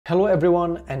Hello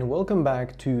everyone and welcome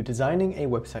back to designing a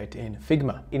website in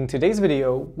Figma. In today's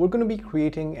video, we're going to be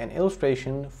creating an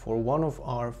illustration for one of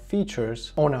our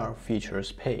features on our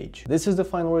features page. This is the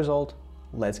final result.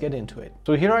 Let's get into it.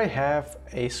 So here I have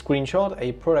a screenshot,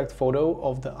 a product photo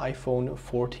of the iPhone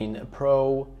 14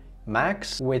 Pro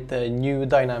Max with the new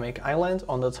dynamic island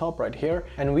on the top right here,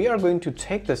 and we are going to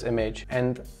take this image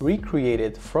and recreate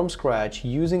it from scratch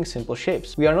using simple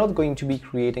shapes. We are not going to be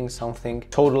creating something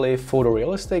totally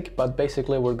photorealistic, but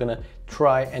basically we're gonna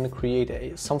try and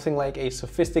create something like a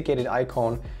sophisticated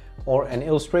icon or an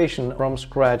illustration from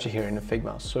scratch here in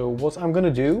Figma. So what I'm gonna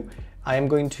do, I'm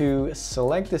going to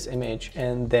select this image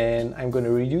and then I'm going to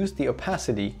reduce the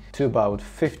opacity to about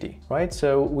 50, right?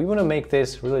 So we want to make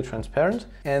this really transparent,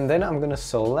 and then I'm going to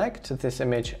select this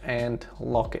image and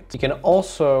lock it. You can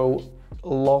also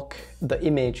lock the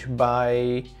image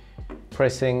by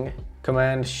pressing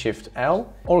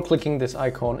Command-Shift-L or clicking this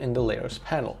icon in the layers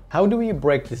panel. How do we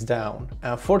break this down?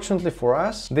 Fortunately for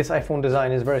us, this iPhone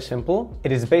design is very simple.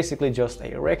 It is basically just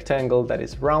a rectangle that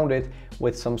is rounded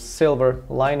with some silver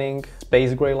lining,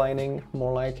 space gray lining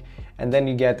more like, and then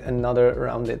you get another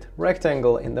rounded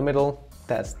rectangle in the middle.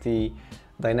 That's the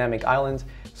dynamic island.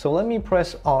 So let me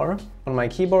press R on my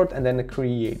keyboard and then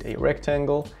create a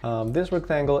rectangle. This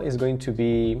rectangle is going to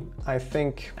be, I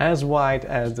think, as wide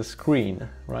as the screen,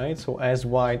 right? So as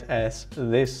wide as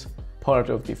this part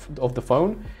of the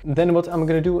phone. Then what I'm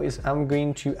going to do is I'm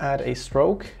going to add a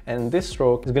stroke, and this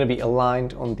stroke is going to be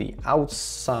aligned on the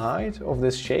outside of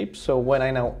this shape. So when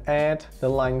I now add the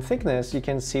line thickness, you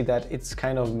can see that it's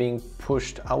kind of being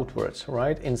pushed outwards,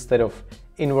 right? Instead of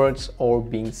inwards or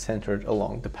being centered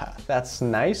along the path. That's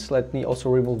nice. Let me also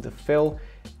remove the fill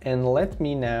and let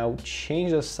me now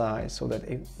change the size so that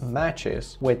it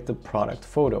matches with the product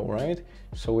photo, right?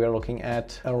 So we are looking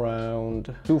at around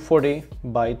 240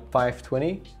 by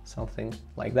 520, something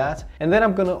like that. And then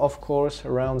I'm gonna, of course,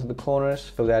 round the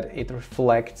corners so that it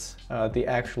reflects the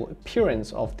actual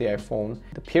appearance of the iPhone.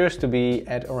 It appears to be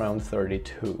at around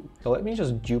 32. So let me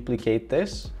just duplicate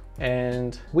this.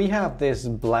 And we have this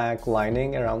black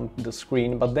lining around the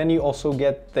screen, but then you also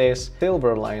get this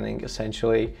silver lining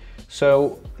essentially.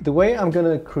 So the way I'm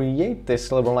gonna create this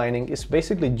silver lining is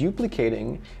basically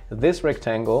duplicating this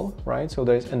rectangle, right? So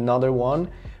there's another one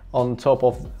on top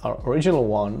of our original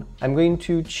one. I'm going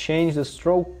to change the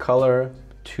stroke color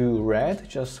to red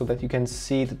just so that you can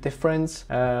see the difference.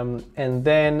 And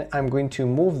then I'm going to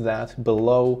move that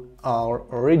below our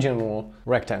original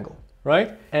rectangle.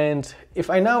 Right? And if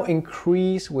I now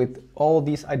increase with all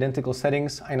these identical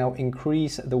settings, I now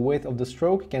increase the width of the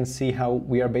stroke, you can see how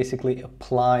we are basically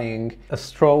applying a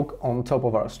stroke on top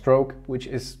of our stroke, which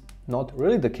is not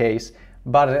really the case,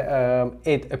 but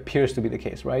it appears to be the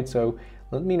case, right? So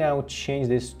let me now change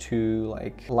this to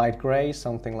like light gray,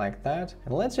 something like that.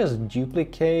 And let's just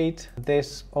duplicate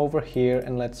this over here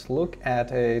and let's look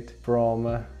at it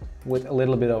from with a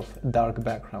little bit of dark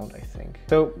background, I think.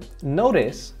 So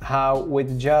notice how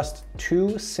with just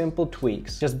two simple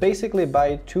tweaks, just basically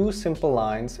by two simple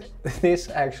lines,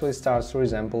 this actually starts to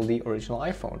resemble the original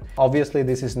iPhone. Obviously,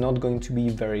 this is not going to be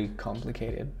very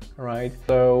complicated, right?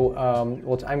 So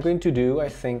what I'm going to do, I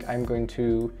think I'm going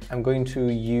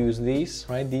to use these,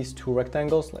 right? These two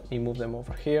rectangles. Let me move them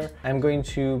over here. I'm going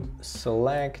to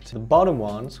select the bottom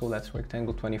one, so that's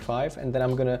rectangle 25, and then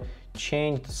I'm gonna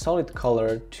change the solid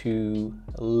color to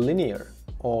linear,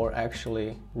 or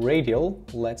actually radial.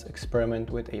 Let's experiment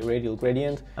with a radial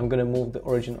gradient. I'm gonna move the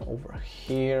origin over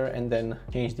here and then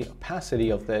change the opacity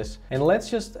of this. And let's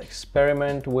just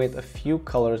experiment with a few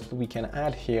colors that we can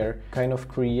add here, kind of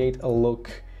create a look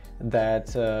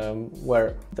that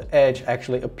where the edge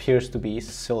actually appears to be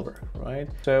silver, right?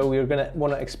 So we're gonna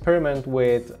wanna experiment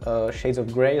with shades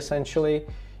of gray essentially.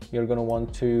 You're going to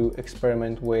want to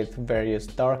experiment with various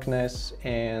darkness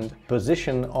and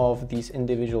position of these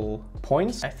individual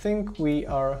points. I think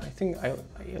I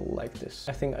like this.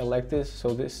 I think I like this.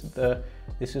 So this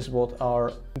is what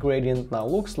our gradient now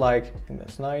looks like. I think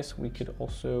that's nice. We could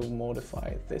also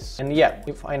modify this. And yeah,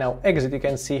 if I now exit, you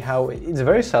can see how it's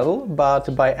very subtle,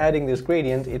 but by adding this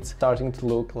gradient, it's starting to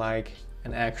look like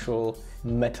an actual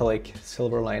metallic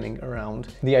silver lining around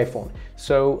the iPhone.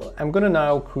 So I'm gonna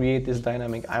now create this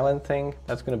dynamic island thing.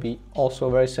 That's gonna be also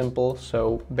very simple.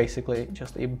 So basically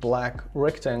just a black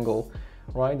rectangle,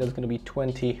 right? That's gonna be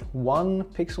 21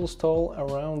 pixels tall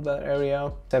around that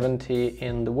area, 70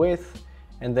 in the width,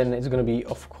 and then it's gonna be,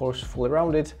 of course, fully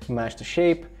rounded to match the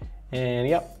shape. And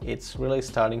yeah, it's really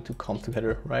starting to come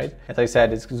together, right? As I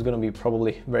said, it's going to be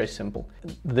probably very simple.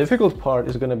 The difficult part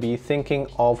is going to be thinking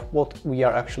of what we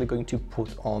are actually going to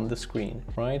put on the screen,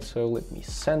 right? So let me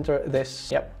center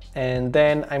this. Yep. And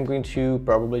then I'm going to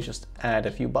probably just add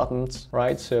a few buttons,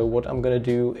 right? So what I'm going to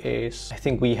do is, I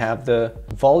think we have the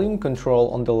volume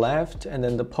control on the left and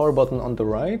then the power button on the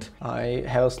right. I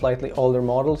have a slightly older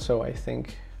model, so I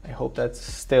hope that's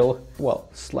still, well,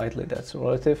 slightly, that's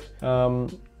relative.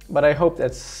 But I hope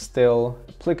that's still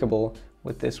applicable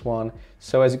with this one.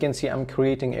 So as you can see, I'm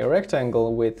creating a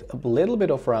rectangle with a little bit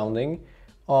of rounding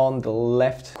on the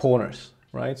left corners,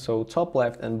 right? So top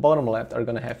left and bottom left are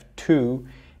gonna have 2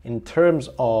 in terms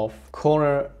of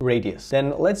corner radius.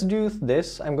 Then let's do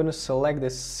this. I'm gonna select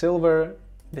this silver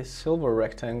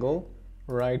rectangle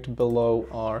right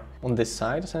below on this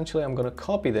side. Essentially, I'm gonna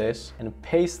copy this and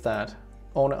paste that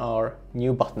on our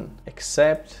new button,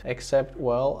 except,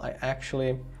 well,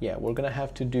 we're gonna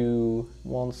have to do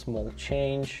one small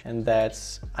change, and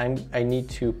that's I need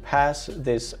to pass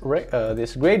this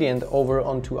gradient over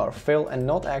onto our fill and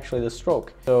not actually the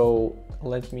stroke. So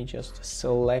let me just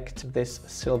select this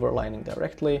silver lining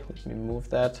directly. Let me move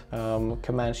that,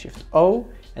 Command Shift O,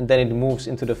 and then it moves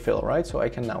into the fill, right? So I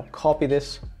can now copy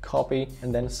this,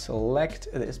 and then select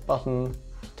this button,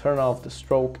 turn off the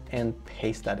stroke and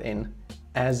paste that in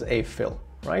as a fill,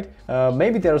 right?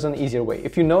 Maybe there's an easier way.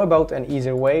 If you know about an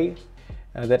easier way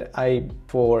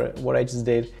for what I just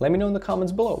did, let me know in the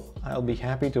comments below. I'll be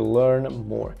happy to learn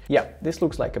more. Yeah, this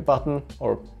looks like a button,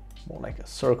 or more like a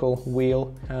circle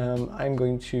wheel. I'm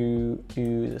going to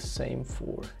do the same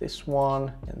for this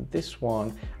one and this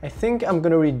one. I think I'm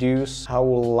gonna reduce how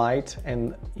light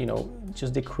and,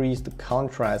 just decrease the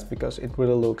contrast, because it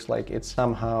really looks like it's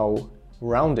somehow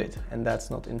rounded, and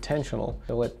that's not intentional.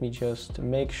 So let me just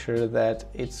make sure that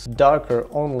it's darker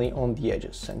only on the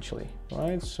edges, essentially,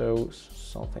 right? So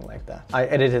something like that. I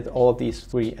edited all of these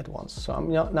 3 at once. So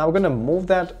I'm now gonna move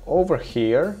that over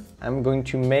here. I'm going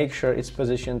to make sure it's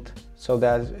positioned so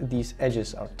that these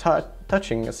edges are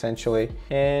touching, essentially.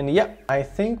 And yeah, I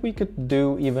think we could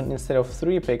do, even instead of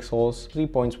 3 pixels, 3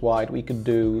 points wide, we could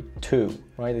do 2,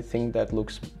 right? I think that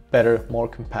looks better, more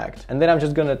compact. And then I'm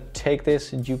just gonna take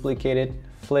this, duplicate it,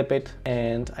 flip it,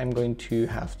 and I'm going to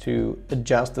have to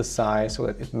adjust the size so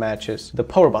that it matches the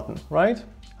power button, right?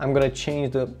 I'm gonna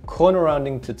change the corner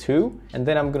rounding to 2, and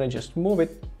then I'm gonna just move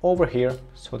it over here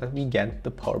so that we get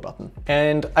the power button.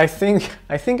 And I think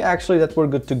actually that we're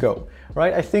good to go,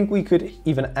 right? I think we could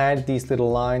even add these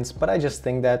little lines, but I just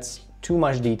think that's too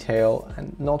much detail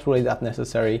and not really that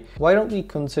necessary. Why don't we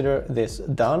consider this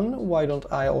done? Why don't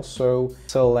I also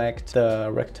select the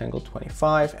rectangle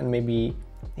 25 and maybe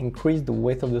increase the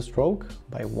width of the stroke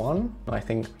by 1? I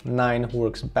think 9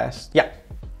 works best. Yeah,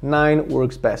 9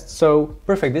 works best. So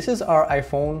perfect, this is our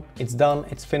iPhone. It's done,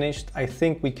 it's finished. I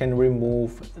think we can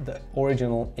remove the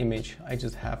original image. I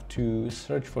just have to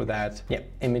search for that. Yeah,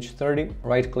 image 30,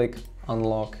 right click,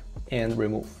 unlock, and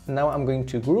remove. Now I'm going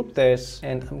to group this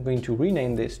and I'm going to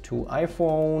rename this to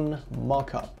iPhone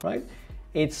Mockup, right?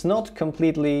 It's not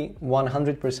completely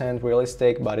 100%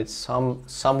 realistic, but it's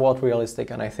somewhat realistic,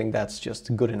 and I think that's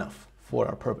just good enough for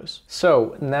our purpose.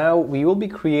 So now we will be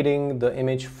creating the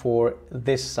image for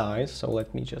this size. So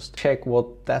let me just check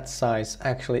what that size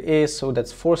actually is. So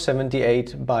that's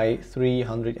 478 by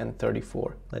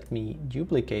 334. Let me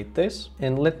duplicate this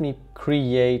and let me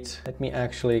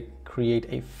actually create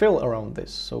a fill around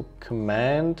this. So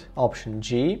Command Option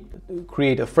G,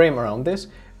 create a frame around this.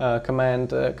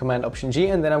 Command Option G,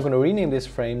 and then I'm going to rename this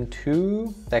frame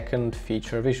to second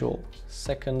feature visual.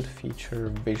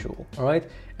 All right,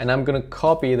 and I'm going to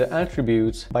copy the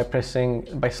attributes by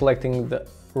selecting the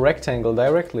rectangle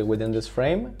directly within this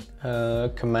frame,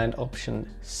 Command Option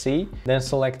C, then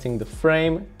selecting the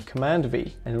frame, Command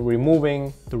V, and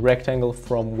removing the rectangle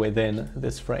from within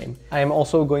this frame. I am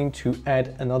also going to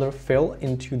add another fill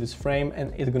into this frame,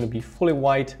 and it's going to be fully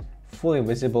white, fully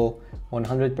visible,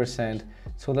 100%,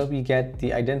 so that we get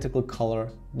the identical color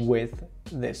with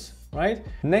this, right?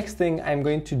 Next thing I'm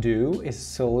going to do is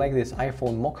select this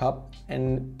iPhone mockup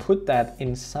and put that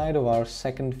inside of our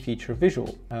second feature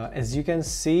visual. As you can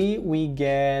see, we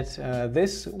get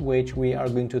this, which we are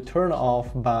going to turn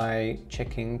off by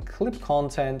checking clip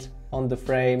content on the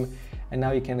frame. And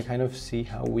now you can kind of see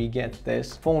how we get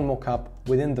this phone mockup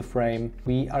within the frame.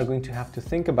 We are going to have to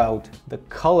think about the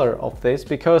color of this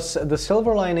because the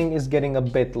silver lining is getting a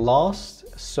bit lost.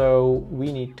 So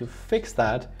we need to fix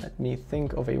that. Let me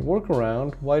think of a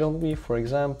workaround. Why don't we, for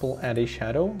example, add a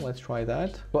shadow? Let's try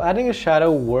that. So adding a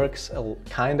shadow works,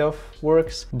 kind of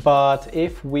works, but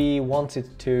if we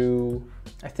wanted to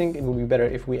I think it would be better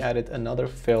if we added another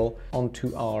fill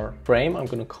onto our frame. I'm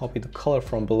going to copy the color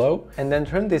from below and then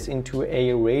turn this into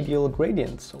a radial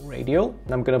gradient. So radial,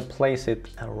 and I'm going to place it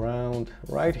around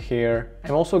right here.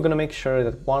 I'm also going to make sure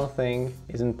that one thing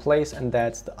is in place, and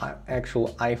that's the actual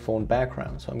iPhone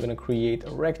background. So I'm going to create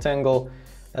a rectangle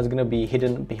that's going to be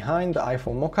hidden behind the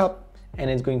iPhone mockup, and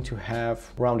it's going to have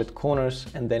rounded corners,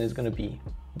 and then it's going to be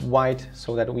white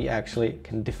so that we actually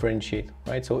can differentiate,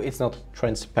 right? So it's not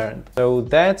transparent. So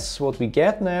that's what we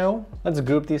get now. Let's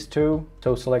group these two.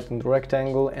 So selecting the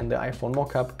rectangle and the iPhone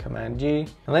mockup, Command G. And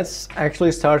let's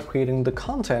actually start creating the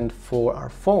content for our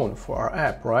phone, for our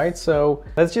app, right? So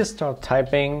let's just start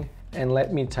typing, and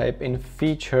let me type in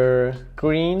feature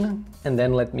screen, and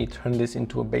then let me turn this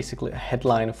into basically a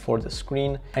headline for the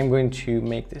screen. I'm going to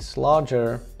make this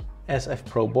larger, SF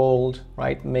Pro bold,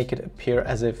 right? Make it appear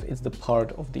as if it's the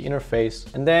part of the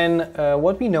interface. And then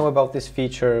what we know about this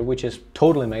feature, which is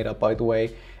totally made up by the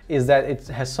way, is that it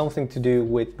has something to do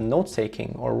with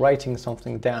note-taking or writing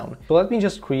something down. So let me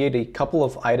just create a couple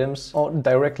of items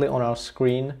directly on our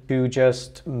screen to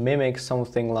just mimic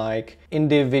something like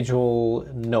individual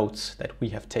notes that we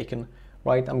have taken.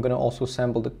 Right, I'm gonna also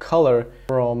sample the color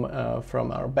from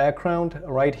our background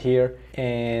right here,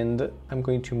 and I'm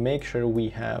going to make sure we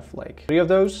have like 3 of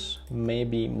those,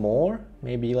 maybe more.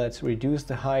 Maybe let's reduce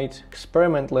the height,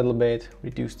 experiment a little bit,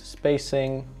 reduce the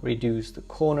spacing, reduce the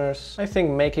corners. I think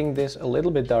making this a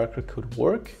little bit darker could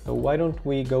work. So why don't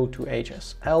we go to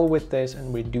HSL with this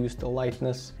and reduce the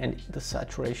lightness and the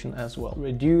saturation as well.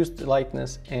 Reduce the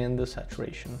lightness and the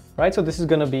saturation. Right, so this is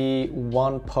gonna be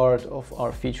one part of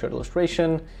our featured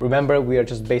illustration. Remember, we are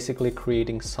just basically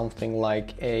creating something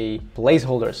like a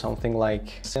placeholder, something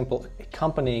like simple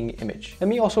accompanying image. Let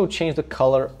me also change the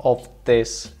color of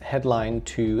this headline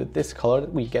to this color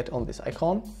that we get on this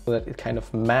icon so that it kind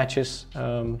of matches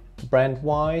brand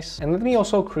wise. And let me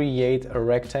also create a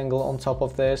rectangle on top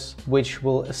of this, which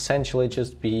will essentially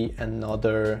just be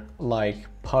another like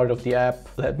part of the app.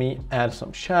 Let me add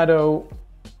some shadow,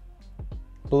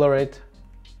 blur it,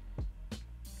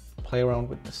 play around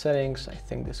with the settings. I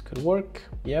think this could work.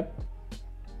 Yep.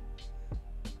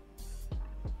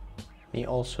 Me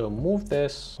also move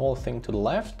this whole thing to the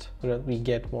left so that we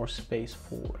get more space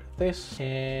for this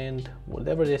and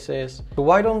whatever this is. So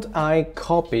why don't I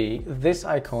copy this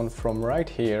icon from right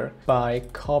here by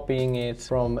copying it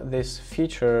from this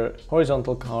feature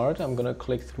horizontal card. I'm gonna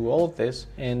click through all of this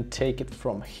and take it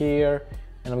from here,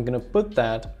 and I'm gonna put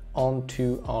that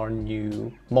onto our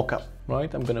new mockup.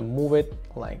 Right, I'm gonna move it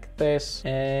like this,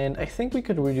 and I think we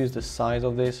could reduce the size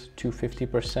of this to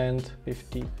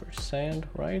 50%,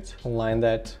 right? Align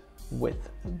that with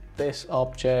this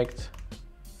object,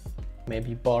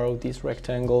 maybe borrow these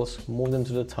rectangles, move them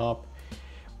to the top.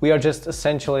 We are just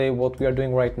essentially, what we are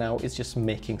doing right now is just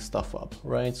making stuff up,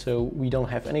 right? So we don't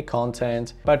have any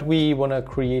content, but we wanna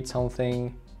create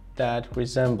something that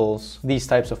resembles these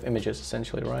types of images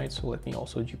essentially, right? So let me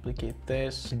also duplicate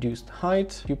this, reduce the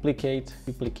height, duplicate,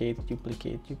 duplicate,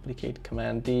 duplicate, duplicate,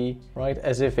 Command D, right?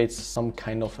 As if it's some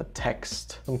kind of a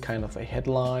text, some kind of a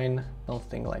headline,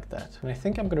 something like that. And I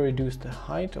think I'm gonna reduce the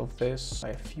height of this by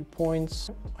a few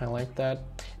points. I like that.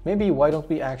 Maybe why don't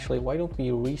we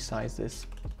resize this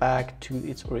back to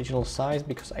its original size,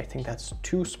 because I think that's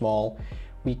too small.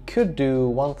 We could do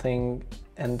one thing,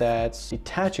 and that's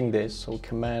detaching this, so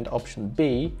Command Option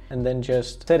B, and then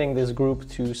just setting this group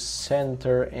to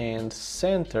center, and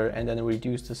then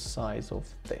reduce the size of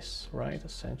this, right?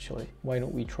 Essentially, why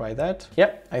don't we try that?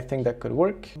 Yep, I think that could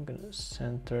work. I'm gonna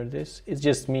center this. It's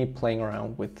just me playing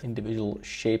around with individual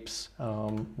shapes.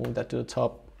 Move that to the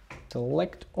top,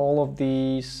 select all of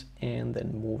these, and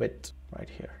then move it right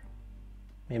here.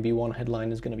 Maybe one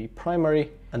headline is going to be primary,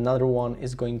 another one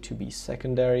is going to be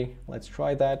secondary. Let's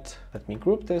try that. Let me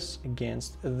group this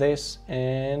against this,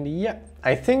 and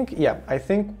I think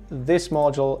this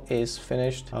module is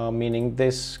finished, meaning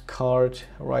this card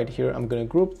right here. I'm going to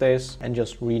group this and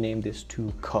just rename this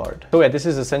to card. So yeah, this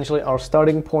is essentially our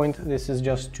starting point. This is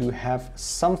just to have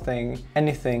something,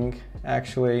 anything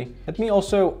actually. Let me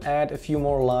also add a few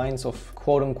more lines of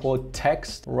quote-unquote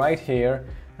text right here.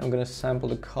 I'm gonna sample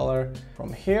the color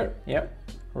from here. Yep,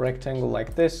 rectangle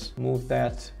like this. Move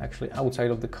that actually outside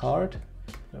of the card.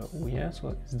 So yeah, so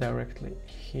it's directly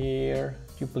here.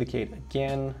 Duplicate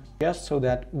again, just so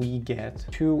that we get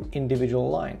 2 individual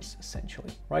lines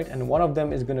essentially, right? And one of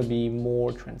them is gonna be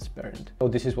more transparent. So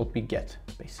this is what we get,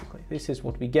 basically. This is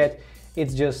what we get.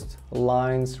 It's just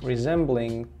lines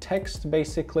resembling text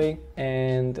basically,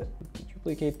 and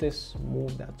duplicate this,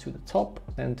 move that to the top,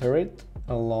 center it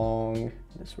along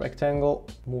this rectangle,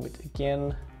 move it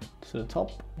again to the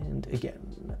top and again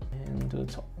and to the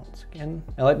top once again.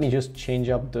 And let me just change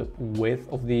up the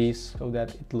width of these so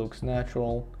that it looks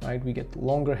natural, right? We get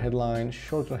longer headline,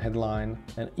 shorter headline,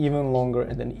 and even longer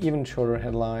and then even shorter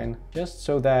headline, just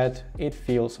so that it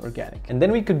feels organic. And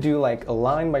then we could do like a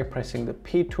line by pressing the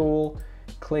P tool,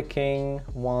 clicking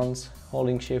once,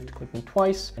 holding shift, clicking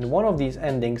twice, and one of these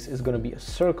endings is going to be a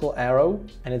circle arrow,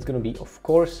 and it's going to be, of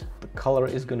course, the color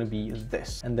is going to be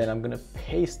this. And then I'm going to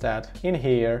paste that in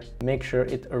here, make sure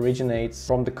it originates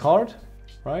from the card,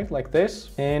 right, like this.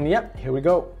 And yeah, here we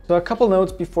go. So a couple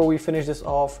notes before we finish this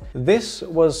off. This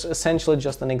was essentially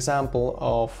just an example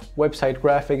of website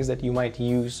graphics that you might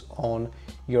use on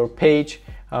your page.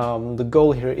 The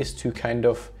goal here is to kind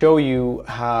of show you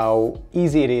how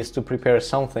easy it is to prepare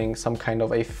something, some kind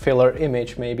of a filler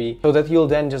image maybe, so that you'll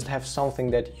then just have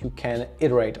something that you can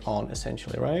iterate on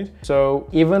essentially, right? So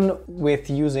even with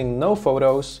using no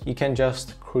photos, you can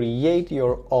just create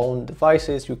your own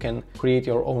devices, you can create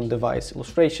your own device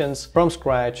illustrations from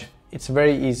scratch. It's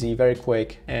very easy, very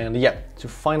quick. And yeah, to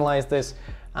finalize this,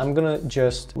 I'm gonna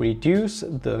just reduce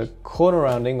the corner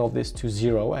rounding of this to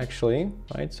 0 actually,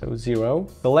 right? So 0.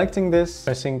 Selecting this,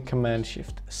 pressing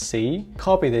Command-Shift-C,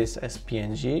 copy this as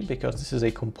PNG because this is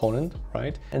a component,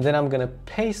 right? And then I'm gonna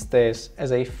paste this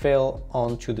as a fill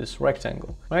onto this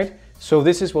rectangle, right? So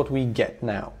this is what we get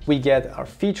now. We get our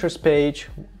features page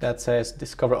that says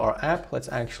discover our app. Let's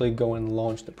actually go and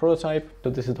launch the prototype. So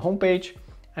this is the home page.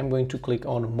 I'm going to click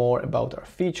on more about our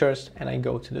features and I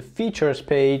go to the features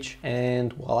page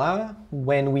and voila.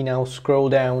 When we now scroll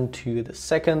down to the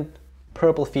second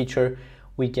purple feature,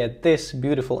 we get this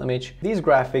beautiful image. These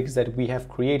graphics that we have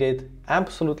created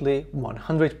absolutely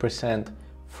 100%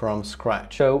 from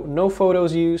scratch. So no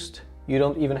photos used. You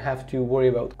don't even have to worry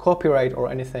about copyright or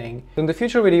anything. In the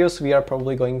future videos, we are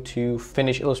probably going to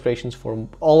finish illustrations for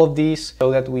all of these so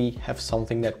that we have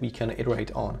something that we can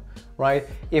iterate on, right?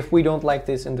 If we don't like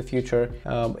this in the future,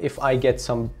 if I get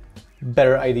some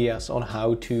better ideas on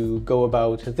how to go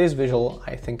about this visual,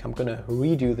 I think I'm gonna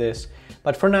redo this.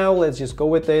 But for now, let's just go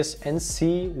with this and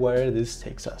see where this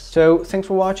takes us. So thanks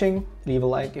for watching. Leave a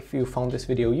like if you found this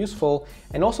video useful,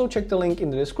 and also check the link in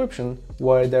the description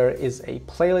where there is a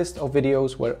playlist of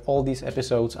videos where all these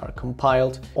episodes are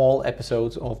compiled, all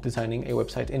episodes of designing a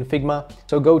website in Figma.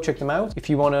 So go check them out if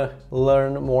you want to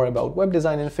learn more about web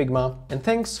design in Figma. And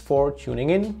thanks for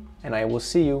tuning in, and I will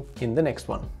see you in the next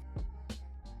one.